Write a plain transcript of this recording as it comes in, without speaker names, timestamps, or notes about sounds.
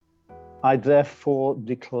I therefore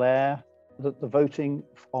declare that the voting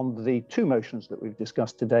on the two motions that we've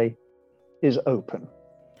discussed today is open.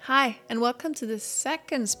 Hi, and welcome to the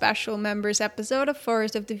second special members episode of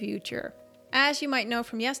Forest of the Future. As you might know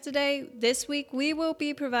from yesterday, this week we will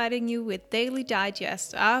be providing you with daily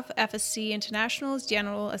digest of FSC International's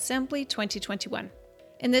General Assembly 2021.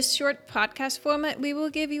 In this short podcast format, we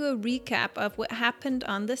will give you a recap of what happened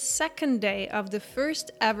on the second day of the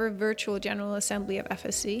first ever virtual General Assembly of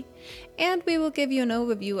FSC, and we will give you an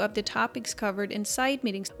overview of the topics covered in side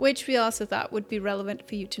meetings, which we also thought would be relevant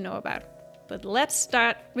for you to know about. But let's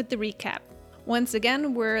start with the recap. Once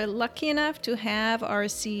again, we're lucky enough to have our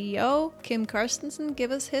CEO, Kim Carstensen,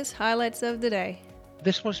 give us his highlights of the day.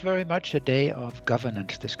 This was very much a day of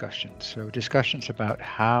governance discussions. So discussions about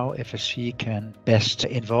how FSC can best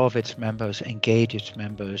involve its members, engage its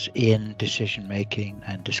members in decision making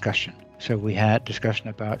and discussion. So we had discussion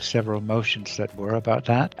about several motions that were about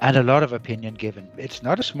that and a lot of opinion given. It's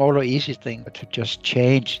not a small or easy thing to just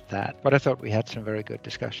change that, but I thought we had some very good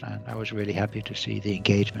discussion and I was really happy to see the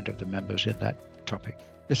engagement of the members in that topic.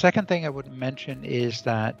 The second thing I would mention is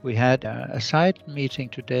that we had a side meeting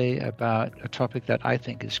today about a topic that I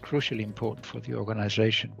think is crucially important for the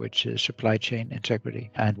organization, which is supply chain integrity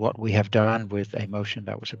and what we have done with a motion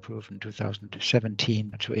that was approved in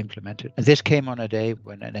 2017 to implement it. And this came on a day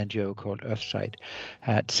when an NGO called Earthsight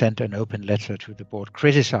had sent an open letter to the board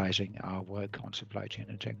criticizing our work on supply chain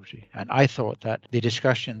integrity. And I thought that the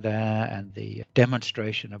discussion there and the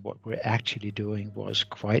demonstration of what we're actually doing was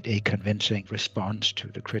quite a convincing response to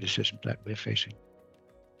the criticism that we're facing.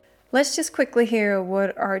 Let's just quickly hear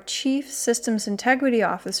what our Chief Systems Integrity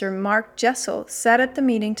Officer, Mark Jessel, said at the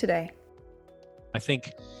meeting today. I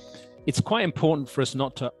think it's quite important for us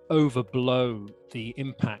not to overblow the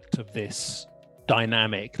impact of this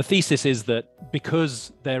dynamic. The thesis is that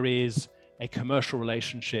because there is a commercial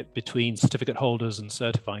relationship between certificate holders and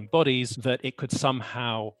certifying bodies, that it could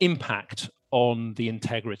somehow impact on the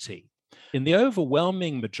integrity. In the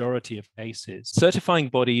overwhelming majority of cases, certifying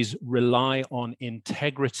bodies rely on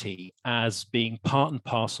integrity as being part and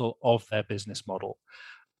parcel of their business model.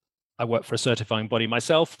 I worked for a certifying body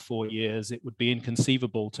myself for 4 years. It would be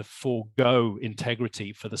inconceivable to forego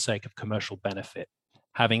integrity for the sake of commercial benefit.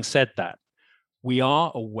 Having said that, we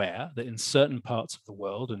are aware that in certain parts of the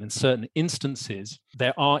world and in certain instances,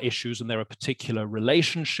 there are issues and there are particular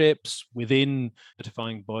relationships within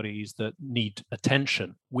certifying bodies that need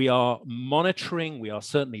attention. We are monitoring, we are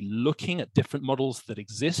certainly looking at different models that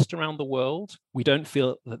exist around the world. We don't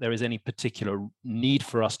feel that there is any particular need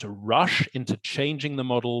for us to rush into changing the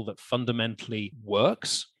model that fundamentally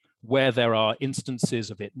works. Where there are instances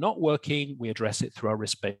of it not working, we address it through our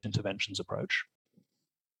risk-based interventions approach.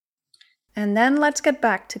 And then let's get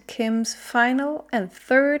back to Kim's final and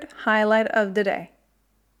third highlight of the day.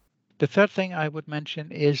 The third thing I would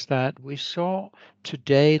mention is that we saw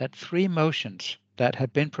today that 3 motions that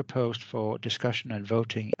had been proposed for discussion and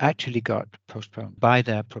voting actually got postponed by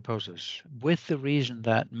their proposers, with the reason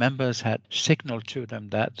that members had signaled to them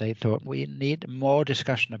that they thought we need more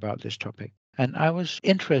discussion about this topic. And I was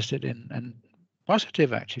interested in and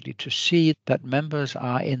positive actually to see that members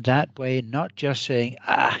are in that way not just saying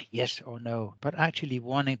yes or no, but actually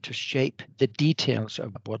wanting to shape the details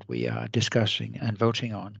of what we are discussing and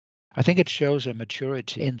voting on. I think it shows a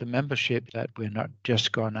maturity in the membership that we're not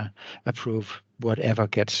just going to approve whatever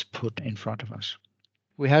gets put in front of us.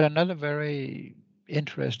 We had another very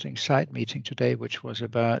interesting side meeting today, which was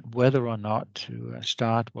about whether or not to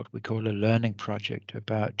start what we call a learning project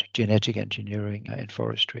about genetic engineering in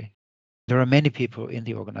forestry. There are many people in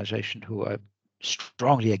the organization who are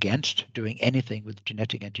strongly against doing anything with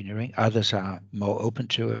genetic engineering. Others are more open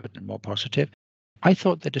to it and more positive. I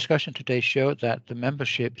thought the discussion today showed that the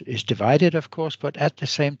membership is divided, of course, but at the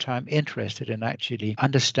same time interested in actually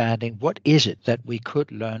understanding what is it that we could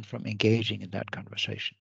learn from engaging in that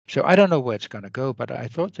conversation. So I don't know where it's going to go, but I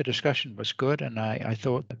thought the discussion was good, and I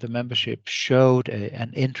thought that the membership showed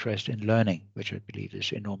an interest in learning, which I believe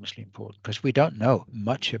is enormously important, because we don't know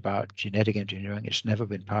much about genetic engineering. It's never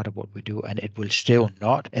been part of what we do, and it will still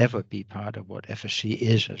not ever be part of what FSC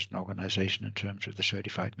is as an organization in terms of the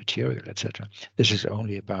certified material, etc. This is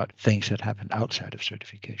only about things that happen outside of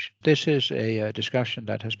certification. This is a discussion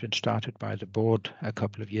that has been started by the board a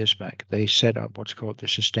couple of years back. They set up what's called the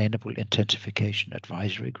Sustainable Intensification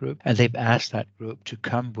Advisory Group, and they've asked that group to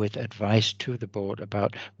come with advice to the board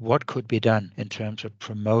about what could be done in terms of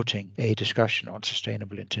promoting a discussion on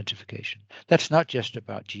sustainable intensification. That's not just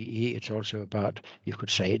about GE, it's also about, you could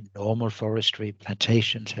say, normal forestry,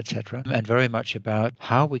 plantations, etc., and very much about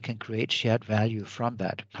how we can create shared value from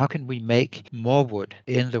that. How can we make more wood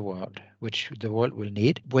in the world which the world will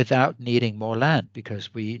need, without needing more land,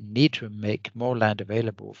 because we need to make more land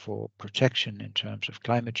available for protection in terms of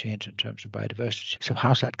climate change, in terms of biodiversity. So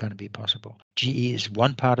how's that going to be possible? GE is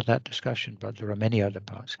one part of that discussion, but there are many other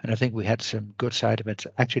parts. And I think we had some good side events,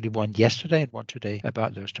 actually one yesterday and one today,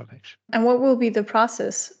 about those topics. And what will be the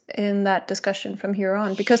process in that discussion from here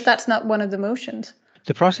on? Because that's not one of the motions.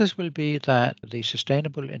 The process will be that the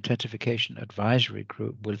Sustainable Intensification Advisory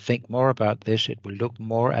Group will think more about this. It will look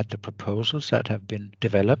more at the proposals that have been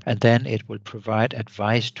developed, and then it will provide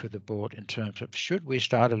advice to the board in terms of, should we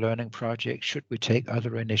start a learning project? Should we take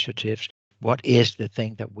other initiatives? What is the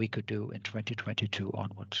thing that we could do in 2022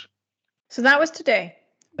 onwards? So that was today.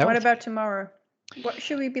 What about tomorrow? What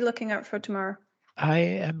should we be looking out for tomorrow? I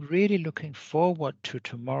am really looking forward to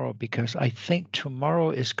tomorrow, because I think tomorrow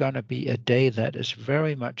is going to be a day that is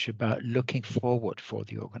very much about looking forward for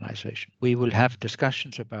the organization. We will have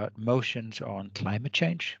discussions about motions on climate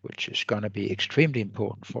change, which is going to be extremely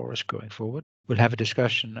important for us going forward. We'll have a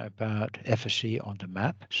discussion about FSC on the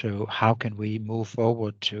map. So how can we move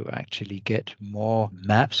forward to actually get more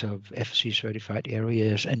maps of FSC certified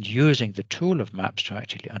areas and using the tool of maps to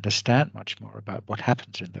actually understand much more about what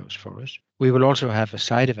happens in those forests. We will also have a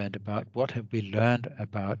side event about what have we learned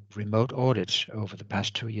about remote audits over the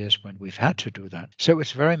past 2 years when we've had to do that. So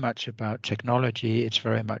it's very much about technology. It's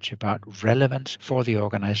very much about relevance for the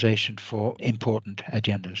organization for important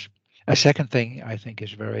agendas. A second thing I think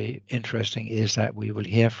is very interesting is that we will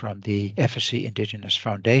hear from the FSC Indigenous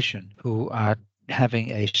Foundation, who are having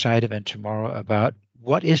a side event tomorrow about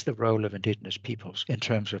what is the role of Indigenous peoples in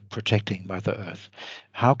terms of protecting Mother Earth.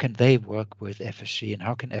 How can they work with FSC, and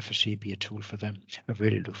how can FSC be a tool for them? I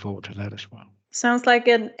really look forward to that as well. Sounds like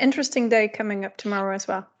an interesting day coming up tomorrow as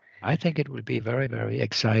well. I think it will be very, very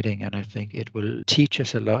exciting, and I think it will teach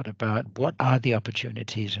us a lot about what are the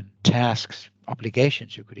opportunities and tasks,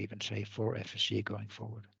 obligations, you could even say, for FSC going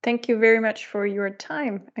forward. Thank you very much for your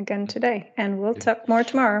time again today, and we'll talk more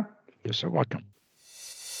tomorrow. You're so welcome.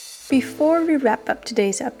 Before we wrap up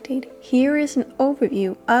today's update, here is an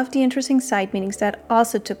overview of the interesting side meetings that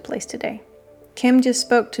also took place today. Kim just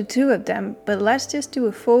spoke to 2 of them, but let's just do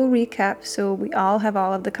a full recap so we all have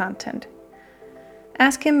all of the content.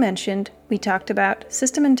 As Kim mentioned, we talked about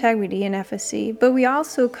system integrity in FSC, but we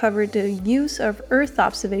also covered the use of Earth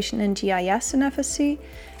observation and GIS in FSC.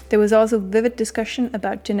 There was also vivid discussion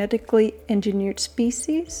about genetically engineered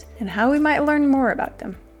species and how we might learn more about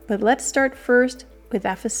them. But let's start first with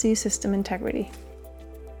FSC system integrity.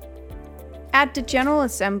 At the General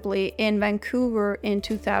Assembly in Vancouver in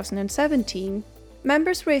 2017,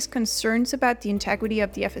 members raised concerns about the integrity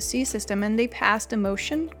of the FSC system, and they passed a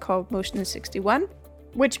motion called Motion 61,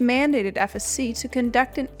 which mandated FSC to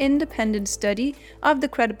conduct an independent study of the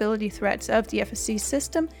credibility threats of the FSC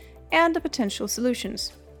system and the potential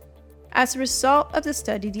solutions. As a result of the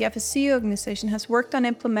study, the FSC organization has worked on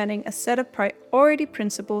implementing a set of priority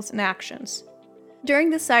principles and actions. During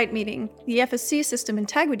the side meeting, the FSC system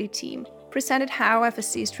integrity team presented how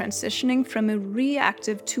FSC is transitioning from a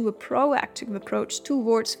reactive to a proactive approach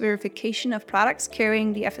towards verification of products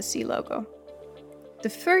carrying the FSC logo. The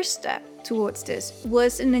first step towards this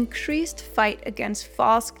was an increased fight against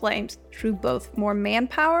false claims through both more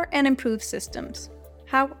manpower and improved systems.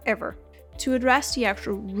 However, to address the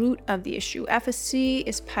actual root of the issue, FSC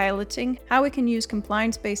is piloting how we can use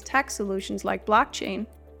compliance-based tax solutions like blockchain.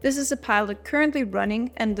 This is a pilot currently running,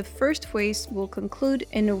 and the first phase will conclude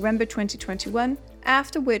in November 2021,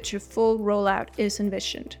 after which a full rollout is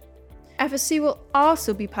envisioned. FSC will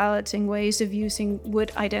also be piloting ways of using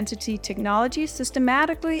wood identity technology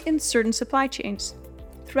systematically in certain supply chains.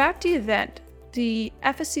 Throughout the event, the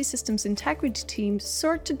FSC Systems Integrity team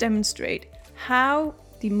sought to demonstrate how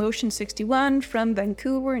the Motion 61 from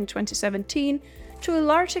Vancouver in 2017 to a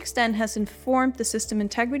large extent has informed the system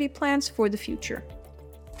integrity plans for the future.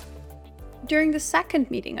 During the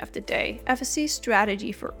second meeting of the day, FSC's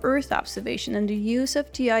strategy for Earth observation and the use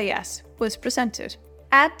of GIS was presented.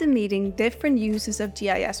 At the meeting, different uses of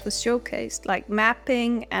GIS was showcased, like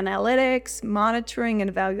mapping, analytics, monitoring and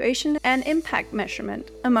evaluation, and impact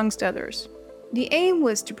measurement, amongst others. The aim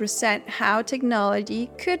was to present how technology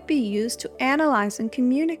could be used to analyze and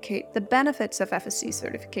communicate the benefits of FSC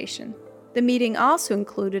certification. The meeting also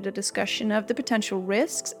included a discussion of the potential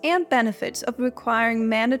risks and benefits of requiring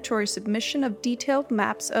mandatory submission of detailed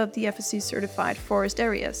maps of the FSC certified forest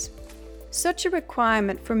areas. Such a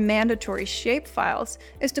requirement for mandatory shapefiles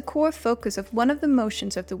is the core focus of one of the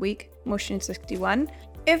motions of the week, Motion 61.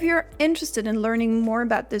 If you're interested in learning more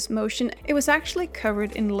about this motion, it was actually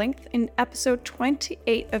covered in length in episode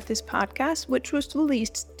 28 of this podcast, which was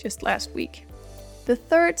released just last week. The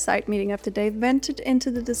third side meeting of the day ventured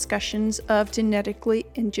into the discussions of genetically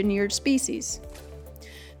engineered species.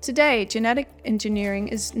 Today, genetic engineering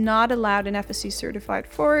is not allowed in FSC certified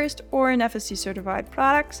forest or in FSC certified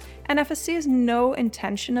products, and FSC has no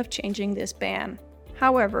intention of changing this ban.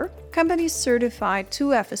 However, companies certified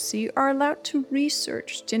to FSC are allowed to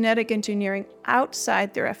research genetic engineering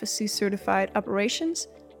outside their FSC certified operations.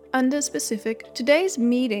 Under specific, today's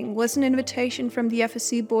meeting was an invitation from the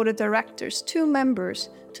FSC Board of Directors to members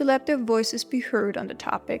to let their voices be heard on the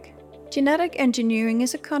topic. Genetic engineering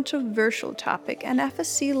is a controversial topic and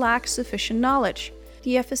FSC lacks sufficient knowledge.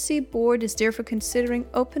 The FSC board is therefore considering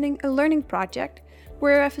opening a learning project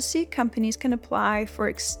where FSC companies can apply for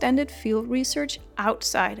extended field research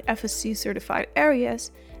outside FSC certified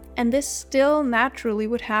areas, and this still naturally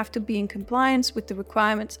would have to be in compliance with the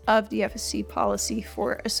requirements of the FSC policy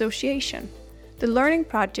for association. The learning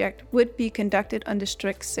project would be conducted under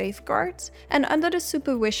strict safeguards and under the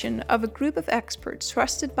supervision of a group of experts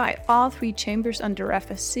trusted by all three chambers under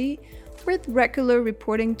FSC, with regular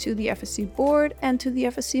reporting to the FSC board and to the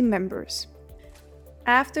FSC members.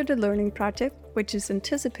 After the learning project, which is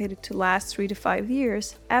anticipated to last 3 to 5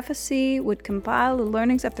 years, FSC would compile the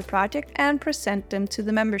learnings of the project and present them to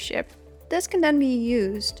the membership. This can then be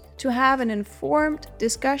used to have an informed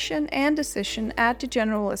discussion and decision at the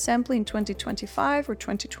General Assembly in 2025 or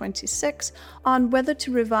 2026 on whether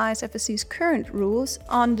to revise FSC's current rules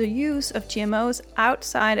on the use of GMOs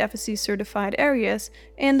outside FSC certified areas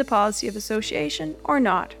in the policy of association or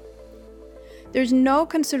not. There's no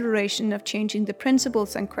consideration of changing the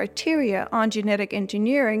principles and criteria on genetic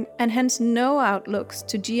engineering, and hence no outlooks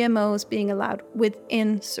to GMOs being allowed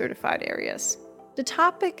within certified areas. The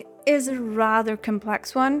topic is a rather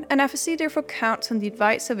complex one, and FSC therefore counts on the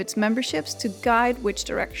advice of its memberships to guide which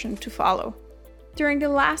direction to follow. During the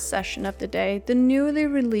last session of the day, the newly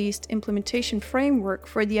released implementation framework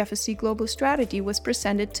for the FSC Global Strategy was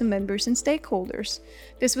presented to members and stakeholders.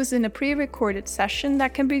 This was in a pre-recorded session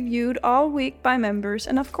that can be viewed all week by members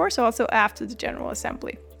and of course also after the General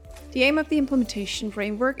Assembly. The aim of the implementation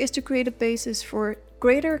framework is to create a basis for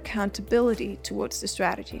greater accountability towards the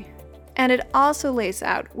strategy. And it also lays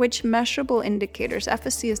out which measurable indicators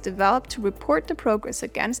FSC has developed to report the progress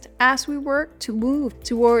against as we work to move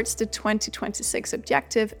towards the 2026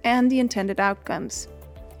 objective and the intended outcomes.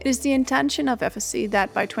 It is the intention of FSC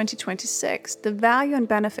that by 2026, the value and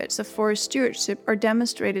benefits of forest stewardship are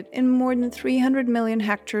demonstrated in more than 300 million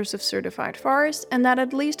hectares of certified forest, and that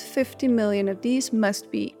at least 50 million of these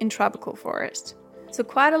must be in tropical forest. So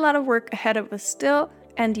quite a lot of work ahead of us still,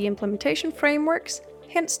 and the implementation frameworks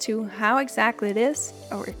hints to how exactly it is,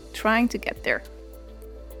 or we're trying to get there.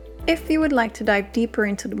 If you would like to dive deeper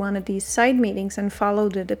into one of these side meetings and follow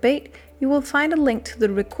the debate, you will find a link to the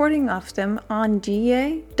recording of them on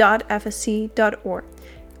ga.fsc.org.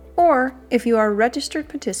 Or, if you are a registered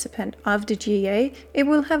participant of the GA, it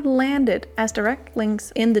will have landed as direct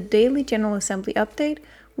links in the daily General Assembly update,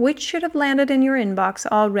 which should have landed in your inbox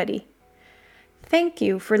already. Thank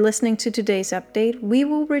you for listening to today's update. We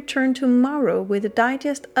will return tomorrow with a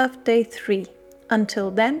digest of Day 3.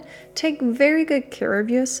 Until then, take very good care of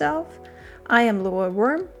yourself. I am Loa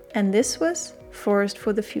Worm, and this was Forest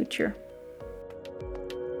for the Future.